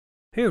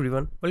Hey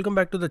everyone, welcome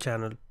back to the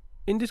channel.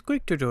 In this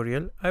quick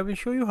tutorial, I will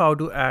show you how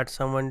to add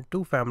someone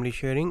to family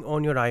sharing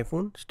on your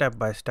iPhone step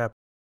by step.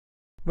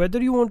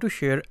 Whether you want to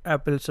share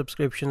Apple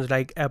subscriptions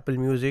like Apple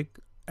Music,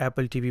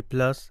 Apple TV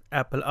Plus,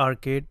 Apple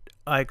Arcade,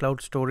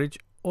 iCloud storage,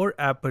 or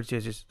app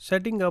purchases,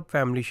 setting up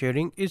family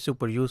sharing is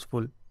super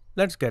useful.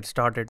 Let's get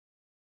started.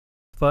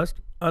 First,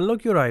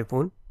 unlock your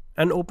iPhone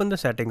and open the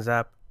Settings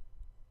app.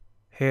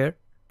 Here,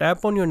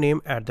 tap on your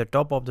name at the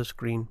top of the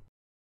screen.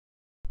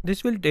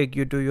 This will take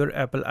you to your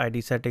Apple ID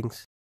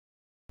settings.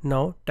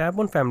 Now tap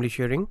on Family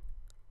Sharing.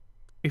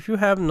 If you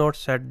have not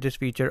set this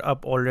feature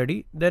up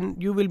already, then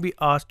you will be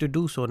asked to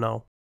do so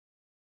now.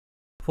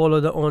 Follow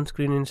the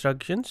on-screen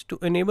instructions to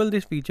enable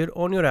this feature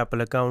on your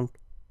Apple account.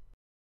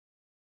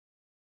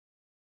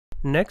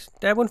 Next,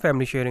 tap on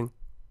Family Sharing.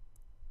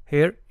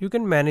 Here, you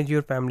can manage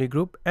your family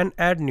group and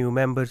add new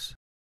members.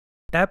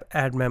 Tap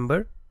Add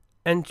Member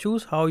and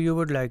choose how you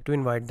would like to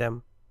invite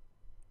them.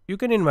 You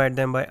can invite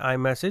them by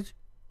iMessage,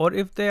 or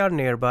if they are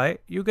nearby,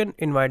 you can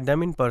invite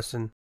them in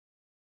person.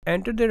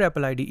 Enter their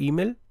Apple ID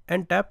email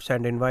and tap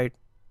Send Invite.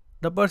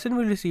 The person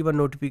will receive a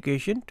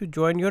notification to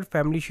join your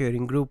family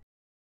sharing group.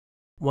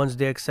 Once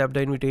they accept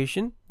the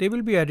invitation, they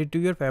will be added to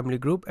your family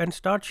group and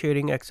start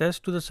sharing access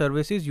to the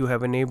services you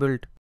have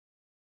enabled.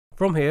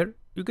 From here,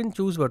 you can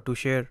choose what to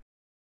share,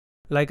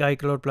 like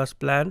iCloud Plus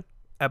plan,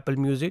 Apple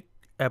Music,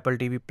 Apple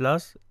TV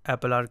Plus,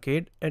 Apple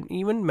Arcade, and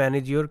even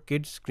manage your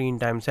kids' screen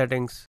time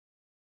settings.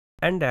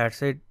 And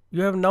that's it.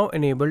 You have now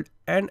enabled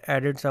and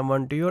added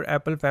someone to your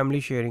Apple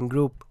family sharing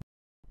group.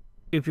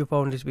 If you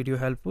found this video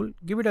helpful,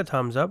 give it a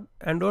thumbs up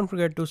and don't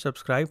forget to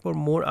subscribe for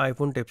more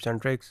iPhone tips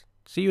and tricks.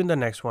 See you in the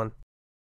next one.